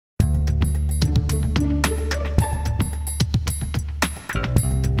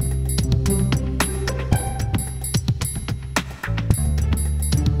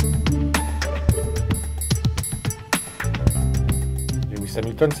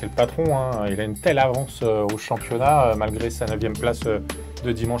Hamilton, c'est le patron, hein. Il a une telle avance au championnat, malgré sa 9e place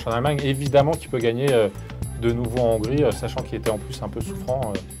de dimanche en Allemagne. Évidemment qu'il peut gagner de nouveau en Hongrie, sachant qu'il était en plus un peu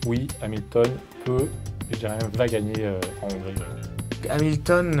souffrant. Oui, Hamilton peut, je dirais même, va gagner en Hongrie.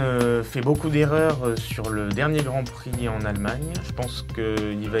 Hamilton fait beaucoup d'erreurs sur le dernier Grand Prix en Allemagne. Je pense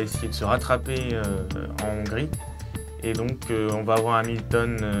qu'il va essayer de se rattraper en Hongrie. Et donc on va avoir un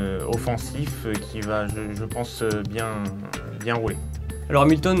Hamilton offensif qui va, je pense, bien rouler. Alors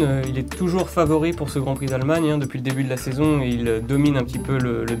Hamilton, il est toujours favori pour ce Grand Prix d'Allemagne, hein, depuis le début de la saison, et il domine un petit peu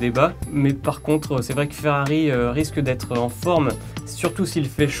le débat. Mais par contre, c'est vrai que Ferrari risque d'être en forme, surtout s'il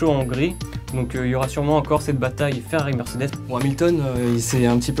fait chaud en Hongrie. Donc il y aura sûrement encore cette bataille Ferrari-Mercedes. Bon, Hamilton, il s'est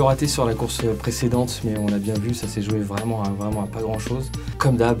un petit peu raté sur la course précédente, mais on l'a bien vu, ça s'est joué vraiment à pas grand-chose.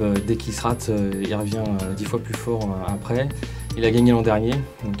 Comme d'hab, dès qu'il se rate, il revient 10 fois plus fort après. Il a gagné l'an dernier,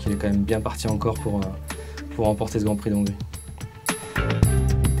 donc il est quand même bien parti encore pour remporter ce Grand Prix de Hongrie.